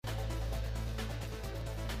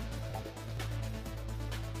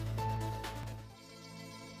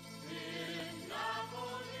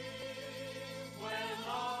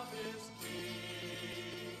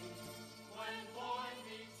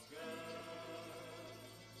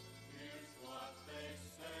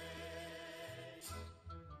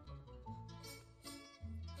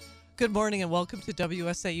Good morning and welcome to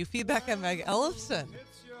WSAU Feedback. I'm Meg Ellefson.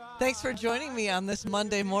 Thanks for joining me on this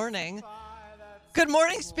Monday morning. Good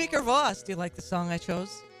morning, Speaker Voss. Do you like the song I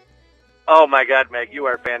chose? Oh, my God, Meg, you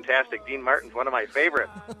are fantastic. Dean Martin's one of my favorites.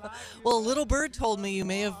 Well, a little bird told me you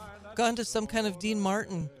may have gone to some kind of Dean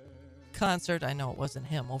Martin concert. I know it wasn't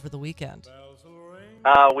him over the weekend.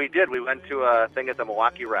 We did. We went to a thing at the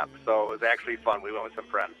Milwaukee Rep, so it was actually fun. We went with some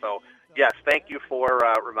friends. So, yes, thank you for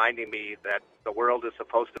reminding me that the world is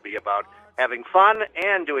supposed to be about having fun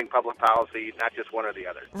and doing public policy, not just one or the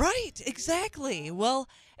other. Right, exactly. Well,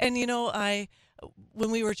 and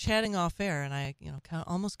when we were chatting off air, and I, kind of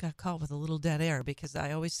almost got caught with a little dead air because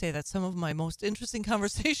I always say that some of my most interesting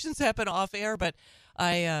conversations happen off air. But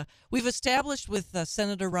we've established with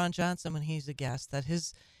Senator Ron Johnson when he's a guest that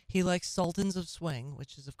he likes Sultans of Swing,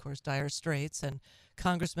 which is of course Dire Straits, and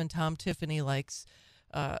Congressman Tom Tiffany likes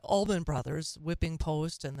Allman Brothers, Whipping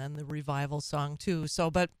Post, and then the Revival song too.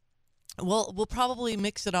 So, but we'll probably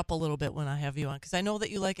mix it up a little bit when I have you on, because I know that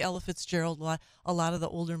you like Ella Fitzgerald, a lot of the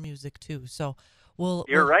older music too. So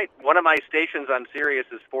You're right. One of my stations on Sirius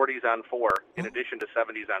is 40s on 4, in addition to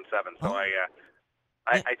 70s on 7. So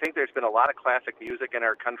I think there's been a lot of classic music in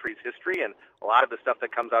our country's history, and a lot of the stuff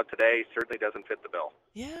that comes out today certainly doesn't fit the bill.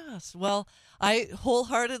 Yes, well, I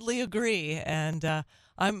wholeheartedly agree, and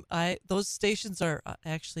those stations are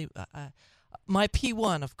actually my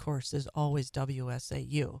P1, of course, is always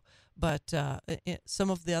WSAU. But some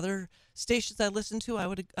of the other stations I listen to,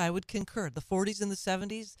 I would concur. The 40s and the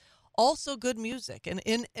 70s, also good music, and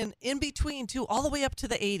in between too, all the way up to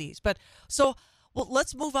the 80s. But well,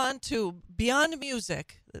 let's move on to beyond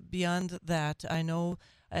music. Beyond that, I know.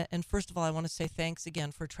 And first of all, I want to say thanks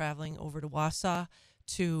again for traveling over to Wausau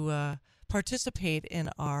to participate in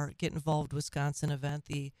our Get Involved Wisconsin event,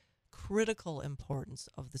 the critical importance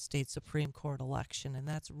of the state Supreme Court election. And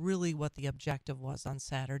that's really what the objective was on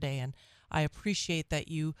Saturday. And I appreciate that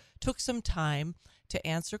you took some time to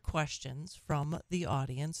answer questions from the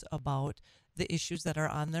audience about the issues that are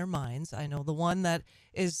on their minds. I know the one that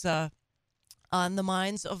is on the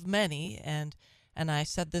minds of many, and I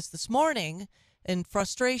said this morning in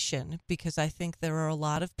frustration, because I think there are a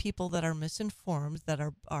lot of people that are misinformed, that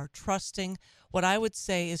are trusting what I would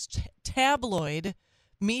say is tabloid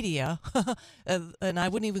media, and I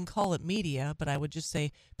wouldn't even call it media, but I would just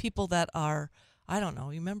say people that are, I don't know,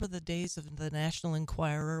 you remember the days of the National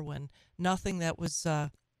Enquirer when nothing that was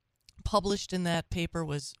published in that paper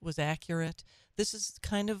was accurate? This is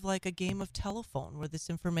kind of like a game of telephone where this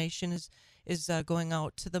information is going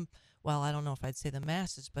out to the, well, I don't know if I'd say the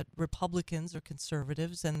masses, but Republicans or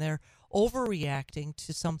conservatives, and they're overreacting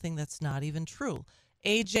to something that's not even true.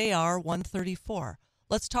 AJR 134.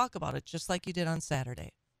 Let's talk about it, just like you did on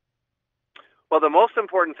Saturday. Well, the most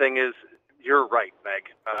important thing is you're right,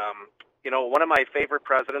 Meg. One of my favorite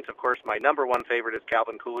presidents, of course, my number one favorite is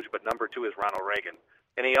Calvin Coolidge, but number two is Ronald Reagan.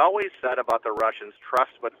 And he always said about the Russians,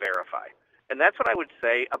 trust but verify. And that's what I would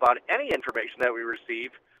say about any information that we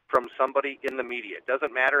receive from somebody in the media. It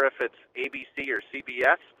doesn't matter if it's ABC or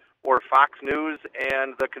CBS or Fox News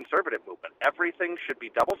and the conservative movement. Everything should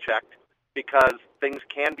be double-checked because things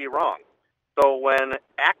can be wrong. So when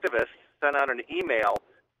activists sent out an email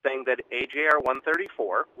saying that AJR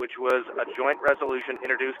 134, which was a joint resolution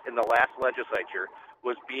introduced in the last legislature,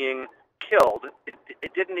 was being killed,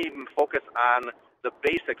 it didn't even focus on the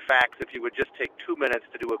basic facts if you would just take 2 minutes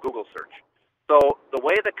to do a Google search. So the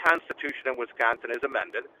way the Constitution in Wisconsin is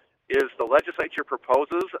amended is the legislature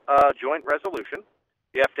proposes a joint resolution.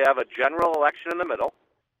 You have to have a general election in the middle.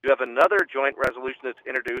 You have another joint resolution that's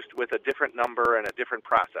introduced with a different number and a different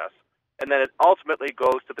process. And then it ultimately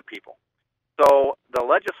goes to the people. So the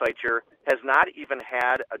legislature has not even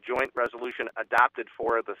had a joint resolution adopted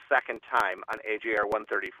for the second time on AJR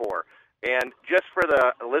 134. And just for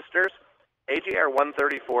the listeners, AJR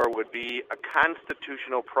 134 would be a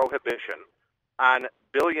constitutional prohibition on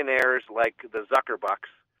billionaires like the Zuckerbucks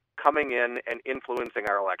coming in and influencing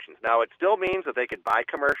our elections. Now, it still means that they could buy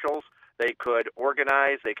commercials, they could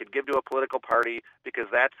organize, they could give to a political party, because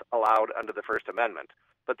that's allowed under the First Amendment.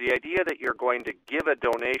 But the idea that you're going to give a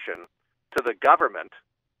donation to the government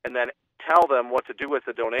and then tell them what to do with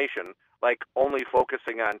the donation, like only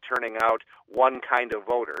focusing on turning out one kind of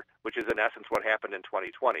voter, which is in essence what happened in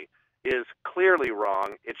 2020, is clearly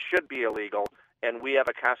wrong. It should be illegal, and we have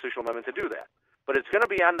a constitutional amendment to do that. But it's going to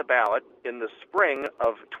be on the ballot in the spring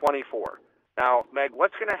of 24. Now, Meg,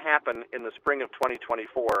 what's going to happen in the spring of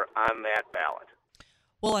 2024 on that ballot?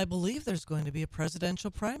 Well, I believe there's going to be a presidential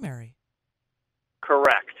primary.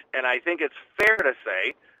 Correct. And I think it's fair to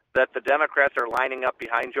say that the Democrats are lining up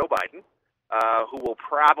behind Joe Biden, who will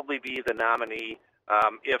probably be the nominee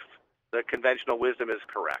if the conventional wisdom is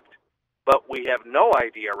correct. but we have no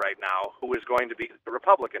idea right now who is going to be the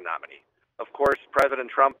Republican nominee. Of course,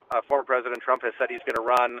 former President Trump has said he's going to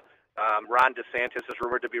run. Ron DeSantis is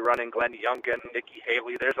rumored to be running. Glenn Youngkin, Nikki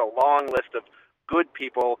Haley. There's a long list of good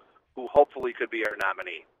people who hopefully could be our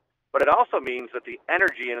nominee. But it also means that the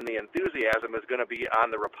energy and the enthusiasm is going to be on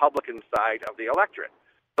the Republican side of the electorate.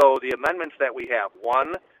 So the amendments that we have,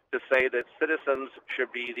 one, to say that citizens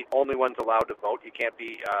should be the only ones allowed to vote. You can't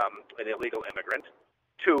be an illegal immigrant.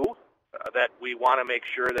 Two, that we want to make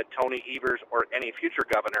sure that Tony Evers or any future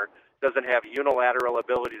governor doesn't have unilateral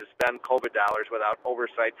ability to spend COVID dollars without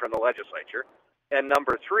oversight from the legislature. And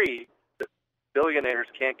number three, that billionaires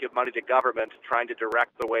can't give money to government trying to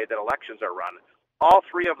direct the way that elections are run. All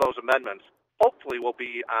three of those amendments hopefully will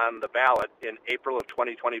be on the ballot in April of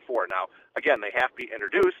 2024. Now, again, they have to be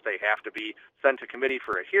introduced, they have to be sent to committee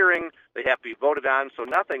for a hearing, they have to be voted on, so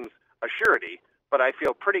nothing's a surety. But I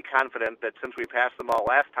feel pretty confident that since we passed them all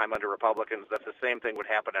last time under Republicans, that the same thing would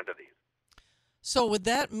happen under these. So would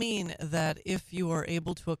that mean that if you are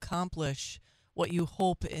able to accomplish what you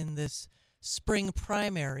hope in this spring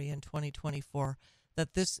primary in 2024,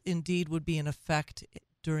 that this indeed would be in effect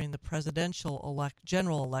during the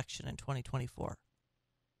general election in 2024?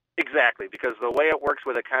 Exactly, because the way it works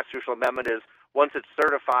with a constitutional amendment is once it's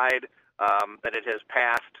certified that it has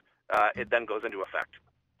passed, it then goes into effect.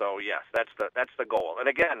 So yes, that's the goal. And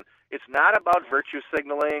again, it's not about virtue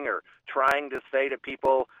signaling or trying to say to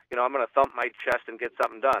people, I'm going to thump my chest and get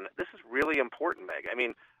something done. This is really important, Meg. I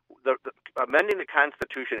mean, the amending the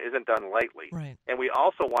Constitution isn't done lightly, right. And we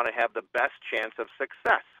also want to have the best chance of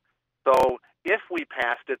success. So if we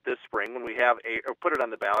passed it this spring, or put it on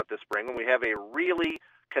the ballot this spring, when we have a really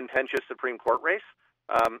contentious Supreme Court race,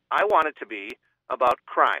 I want it to be about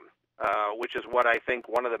crime. Which is what I think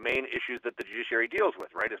one of the main issues that the judiciary deals with,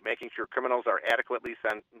 right, is making sure criminals are adequately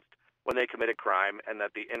sentenced when they commit a crime and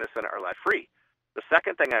that the innocent are let free. The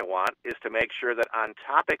second thing I want is to make sure that on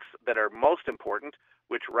topics that are most important,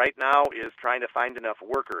 which right now is trying to find enough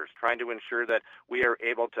workers, trying to ensure that we are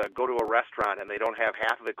able to go to a restaurant and they don't have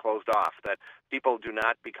half of it closed off, that people do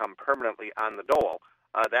not become permanently on the dole.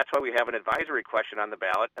 That's why we have an advisory question on the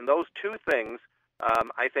ballot. And those two things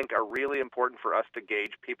I think are really important for us to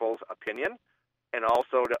gauge people's opinion and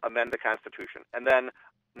also to amend the Constitution. And then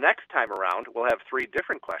next time around, we'll have three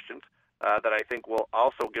different questions that I think will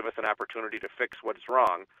also give us an opportunity to fix what's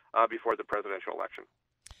wrong before the presidential election.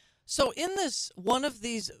 So in one of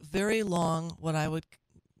these very long, what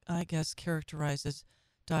I guess, characterize as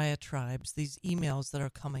diatribes, these emails that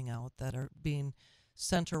are coming out that are being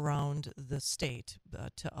sent around the state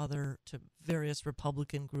to various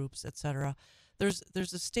Republican groups, etc.,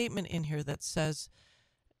 There's a statement in here that says,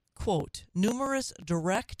 quote, numerous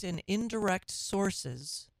direct and indirect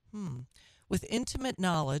sources with intimate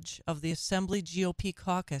knowledge of the Assembly GOP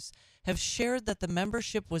caucus have shared that the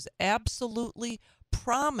membership was absolutely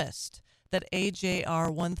promised that AJR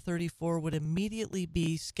 134 would immediately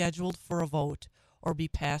be scheduled for a vote or be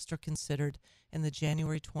passed or considered in the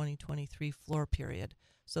January 2023 floor period,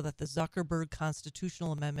 so that the Zuckerberg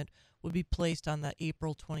constitutional amendment would be placed on the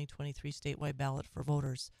April 2023 statewide ballot for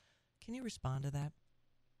voters. Can you respond to that?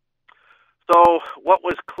 So what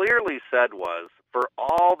was clearly said was, for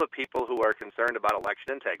all the people who are concerned about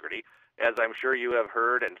election integrity, as I'm sure you have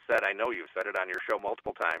heard and said, I know you've said it on your show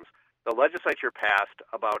multiple times, the legislature passed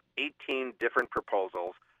about 18 different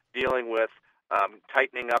proposals dealing with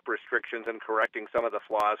tightening up restrictions and correcting some of the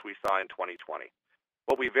flaws we saw in 2020.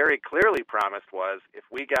 What we very clearly promised was if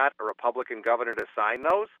we got a Republican governor to sign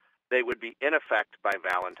those, they would be in effect by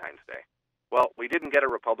Valentine's Day. Well, we didn't get a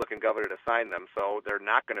Republican governor to sign them, so they're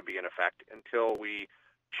not going to be in effect until we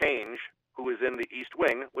change who is in the East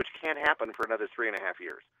Wing, which can't happen for another 3.5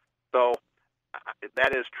 years. So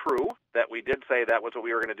that is true that we did say that was what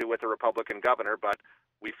we were going to do with the Republican governor, but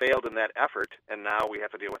we failed in that effort, and now we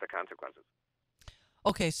have to deal with the consequences.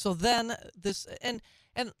 Okay, so then this, and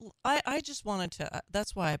I just wanted to,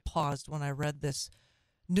 that's why I paused when I read this.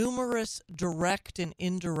 Numerous direct and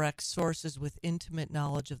indirect sources with intimate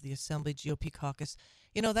knowledge of the Assembly GOP caucus.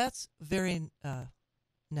 That's very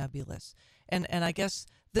nebulous. And I guess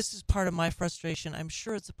this is part of my frustration. I'm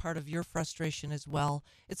sure it's a part of your frustration as well.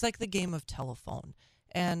 It's like the game of telephone.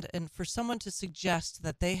 And for someone to suggest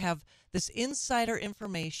that they have this insider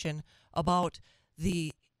information about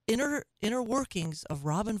the inner workings of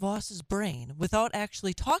Robin Voss's brain without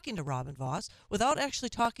actually talking to Robin Voss, without actually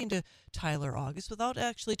talking to Tyler August, without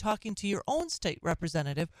actually talking to your own state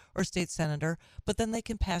representative or state senator, but then they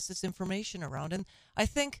can pass this information around. And I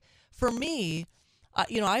think for me,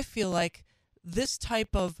 I feel like this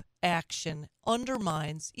type of action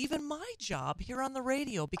undermines even my job here on the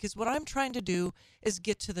radio, because what I'm trying to do is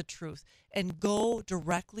get to the truth and go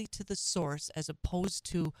directly to the source, as opposed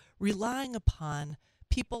to relying upon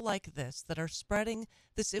people like this that are spreading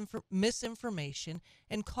this misinformation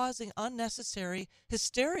and causing unnecessary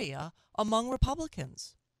hysteria among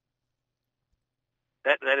Republicans.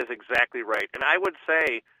 That is exactly right. And I would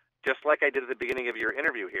say, just like I did at the beginning of your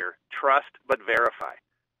interview here, trust but verify.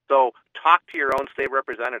 So talk to your own state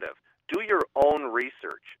representative. Do your own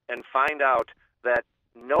research and find out that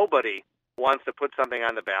nobody wants to put something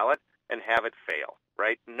on the ballot and have it fail,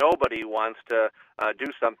 right? Nobody wants to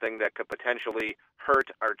do something that could potentially hurt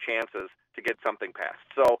our chances to get something passed.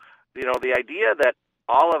 So, the idea that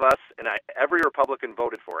all of us, and every Republican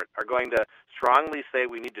voted for it, are going to strongly say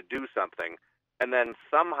we need to do something and then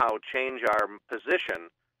somehow change our position,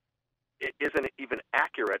 it isn't even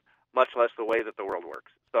accurate, much less the way that the world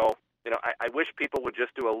works. So, I wish people would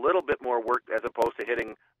just do a little bit more work as opposed to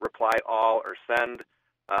hitting reply all or send.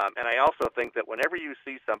 And I also think that whenever you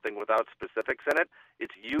see something without specifics in it,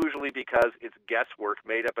 it's usually because it's guesswork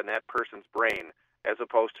made up in that person's brain, as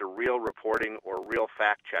opposed to real reporting or real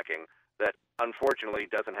fact checking that unfortunately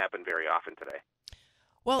doesn't happen very often today.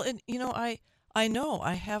 Well, and I know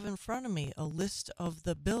I have in front of me a list of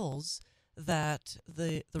the bills that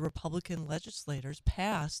the Republican legislators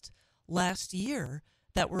passed last year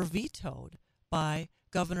that were vetoed by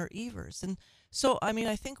Governor Evers. And so,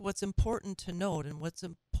 I think what's important to note and what's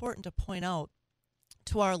important to point out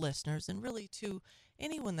to our listeners, and really to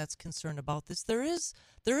anyone that's concerned about this, there is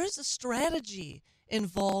a strategy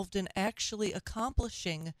involved in actually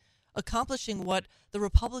accomplishing what the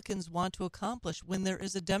Republicans want to accomplish when there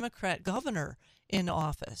is a Democrat governor in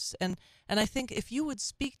office. And I think if you would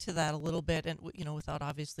speak to that a little bit, and without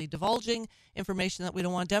obviously divulging information that we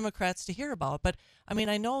don't want Democrats to hear about, but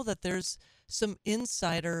I know that there's some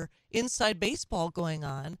inside baseball going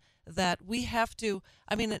on that we have to,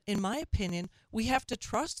 in my opinion, we have to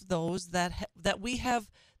trust those that we have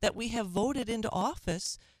voted into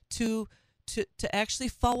office to actually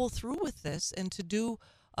follow through with this and to do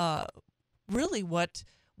really what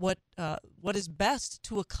is best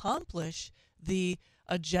to accomplish the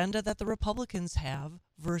agenda that the Republicans have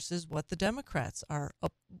versus what the Democrats are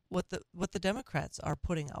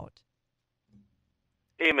putting out.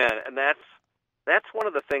 Amen. And that's one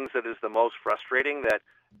of the things that is the most frustrating, that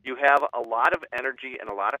you have a lot of energy and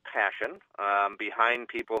a lot of passion behind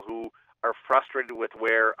people who are frustrated with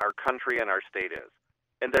where our country and our state is.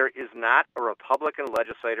 And there is not a Republican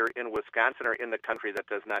legislator in Wisconsin or in the country that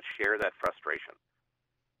does not share that frustration.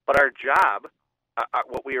 But our job,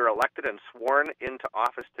 what we are elected and sworn into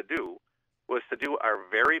office to do, was to do our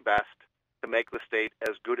very best to make the state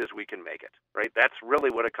as good as we can make it, right? That's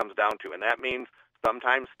really what it comes down to. And that means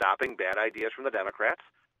sometimes stopping bad ideas from the Democrats,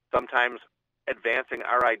 sometimes advancing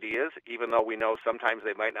our ideas, even though we know sometimes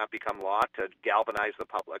they might not become law, to galvanize the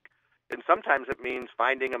public. And sometimes it means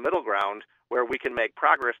finding a middle ground where we can make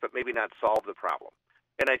progress but maybe not solve the problem.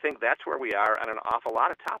 And I think that's where we are on an awful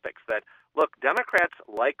lot of topics. That, look, Democrats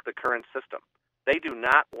like the current system. They do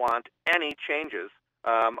not want any changes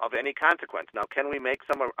of any consequence. Now, can we make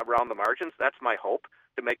some around the margins? That's my hope,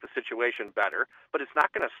 to make the situation better. But it's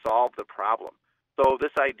not going to solve the problem. So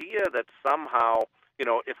this idea that somehow,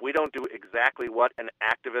 if we don't do exactly what an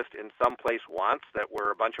activist in some place wants, that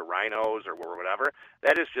we're a bunch of rhinos or we're whatever,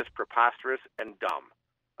 that is just preposterous and dumb.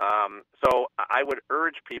 So I would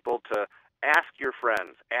urge people to ask your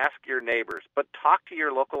friends, ask your neighbors, but talk to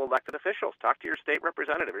your local elected officials, talk to your state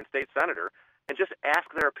representative and state senator, and just ask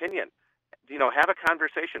their opinion. Have a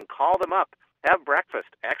conversation, call them up, have breakfast,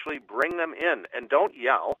 actually bring them in, and don't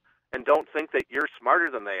yell, and don't think that you're smarter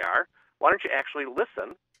than they are. Why don't you actually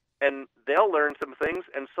listen, and they'll learn some things,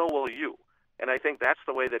 and so will you. And I think that's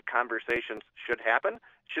the way that conversations should happen.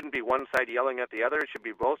 It shouldn't be one side yelling at the other. It should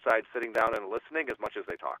be both sides sitting down and listening as much as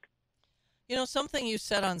they talk. Something you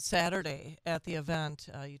said on Saturday at the event,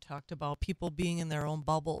 you talked about people being in their own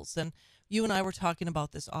bubbles. And you and I were talking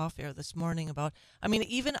about this off air this morning about,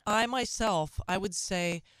 even I myself, I would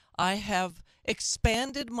say I have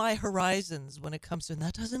expanded my horizons when it comes to, and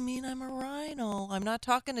that doesn't mean I'm a rhino. I'm not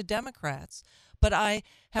talking to Democrats, but I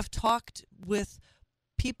have talked with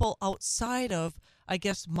people outside of, I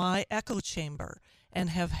guess, my echo chamber, and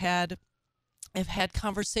have had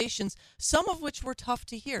conversations, some of which were tough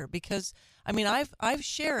to hear, because I've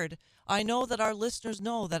shared, I know that our listeners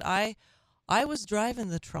know that I was driving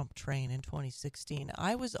the Trump train in 2016.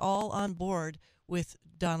 I was all on board with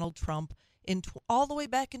Donald Trump all the way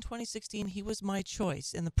back in 2016. He was my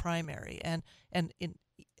choice in the primary, and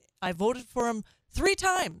I voted for him 3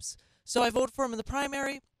 times. So I voted for him in the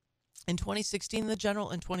primary, in 2016 in the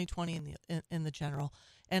general, in 2020 in the general.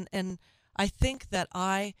 And I think that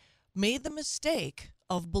I made the mistake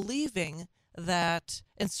of believing that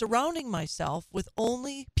and surrounding myself with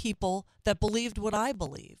only people that believed what I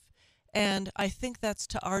believe. And I think that's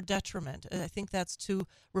to our detriment. And I think that's to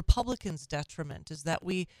Republicans' detriment, is that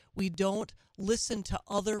we don't listen to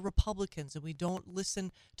other Republicans and we don't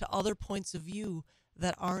listen to other points of view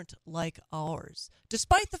that aren't like ours,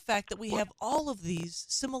 despite the fact that we have all of these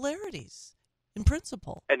similarities in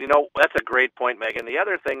principle. And that's a great point, Megan. The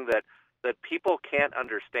other thing that people can't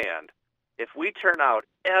understand, if we turn out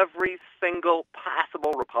every single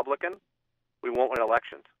possible Republican, we won't win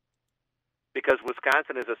elections. Because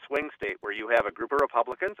Wisconsin is a swing state where you have a group of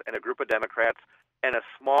Republicans and a group of Democrats and a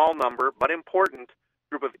small number, but important,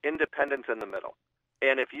 group of independents in the middle.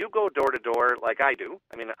 And if you go door to door like I do,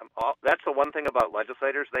 that's the one thing about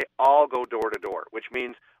legislators, they all go door to door, which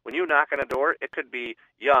means when you knock on a door, it could be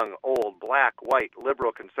young, old, black, white,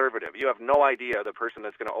 liberal, conservative. You have no idea the person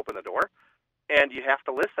that's going to open the door, and you have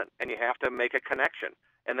to listen, and you have to make a connection.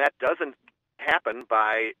 And that doesn't happen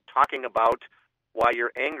by talking about why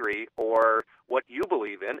you're angry or what you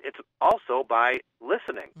believe in. It's also by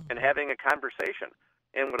listening and having a conversation.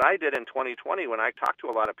 And what I did in 2020 when I talked to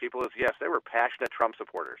a lot of people is, yes, they were passionate Trump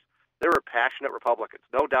supporters. They were passionate Republicans,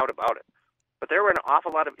 no doubt about it. But there were an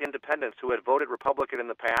awful lot of independents who had voted Republican in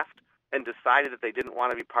the past and decided that they didn't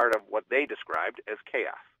want to be part of what they described as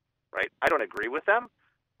chaos, right? I don't agree with them,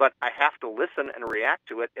 but I have to listen and react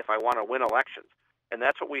to it if I want to win elections. And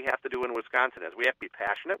that's what we have to do in Wisconsin is we have to be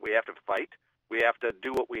passionate, we have to fight, we have to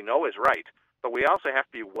do what we know is right. But we also have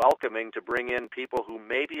to be welcoming to bring in people who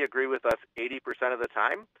maybe agree with us 80% of the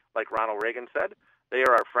time, like Ronald Reagan said. They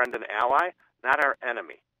are our friend and ally, not our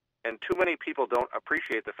enemy. And too many people don't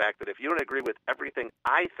appreciate the fact that if you don't agree with everything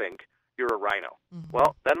I think, you're a rhino.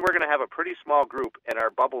 Well, then we're going to have a pretty small group, and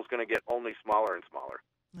our bubble's going to get only smaller and smaller.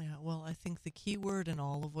 Yeah, well, I think the key word in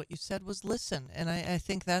all of what you said was listen. And I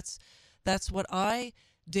think that's what I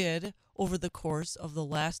did over the course of the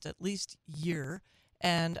last at least year.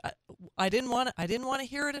 And I didn't want to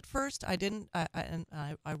hear it at first. I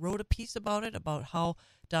wrote a piece about it, about how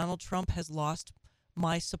Donald Trump has lost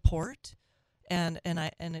my support, and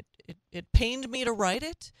it pained me to write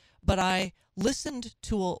it. But I listened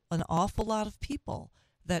to an awful lot of people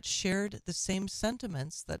that shared the same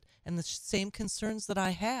sentiments and the same concerns that I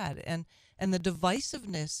had, and the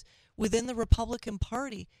divisiveness within the Republican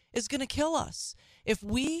Party is going to kill us. If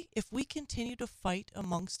we continue to fight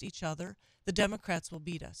amongst each other, the Democrats will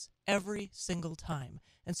beat us every single time.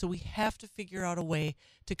 And so we have to figure out a way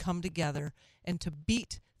to come together and to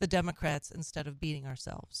beat the Democrats instead of beating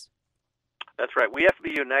ourselves. That's right. We have to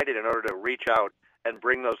be united in order to reach out and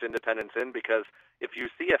bring those independents in, because if you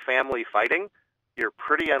see a family fighting, you're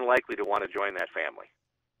pretty unlikely to want to join that family.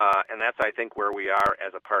 And that's, I think, where we are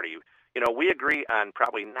as a party. We agree on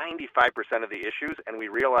probably 95% of the issues, and we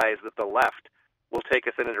realize that the left will take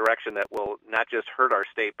us in a direction that will not just hurt our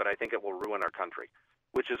state, but I think it will ruin our country,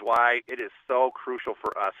 which is why it is so crucial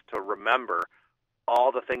for us to remember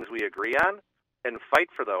all the things we agree on and fight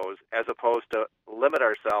for those, as opposed to limit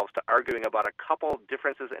ourselves to arguing about a couple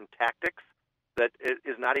differences in tactics that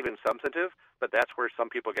is not even substantive, but that's where some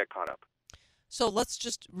people get caught up. So let's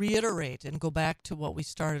just reiterate and go back to what we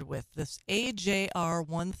started with. This AJR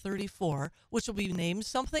 134, which will be named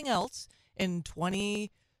something else in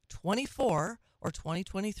 2024 or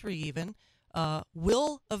 2023 even,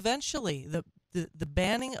 will eventually, the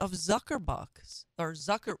banning of Zuckerbucks, or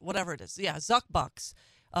whatever it is, Zuckbucks,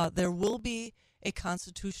 there will be a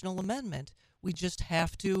constitutional amendment. We just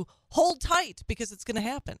have to hold tight because it's going to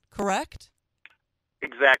happen, correct?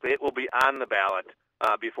 Exactly. It will be on the ballot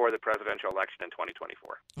before the presidential election in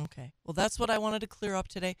 2024. Okay. Well, that's what I wanted to clear up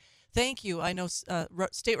today. Thank you. I know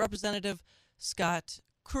State Representative Scott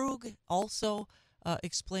Krug also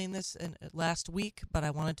explained this last week, but I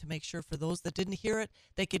wanted to make sure for those that didn't hear it,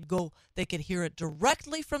 they could hear it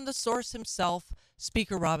directly from the source himself,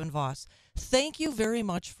 Speaker Robin Vos. Thank you very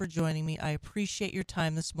much for joining me. I appreciate your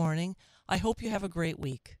time this morning. I hope you have a great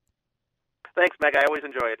week. Thanks, Meg. I always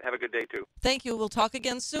enjoy it. Have a good day, too. Thank you. We'll talk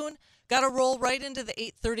again soon. Got to roll right into the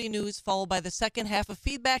 8:30 news, followed by the second half of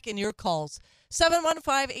feedback and your calls.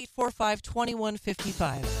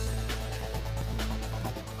 715-845-2155.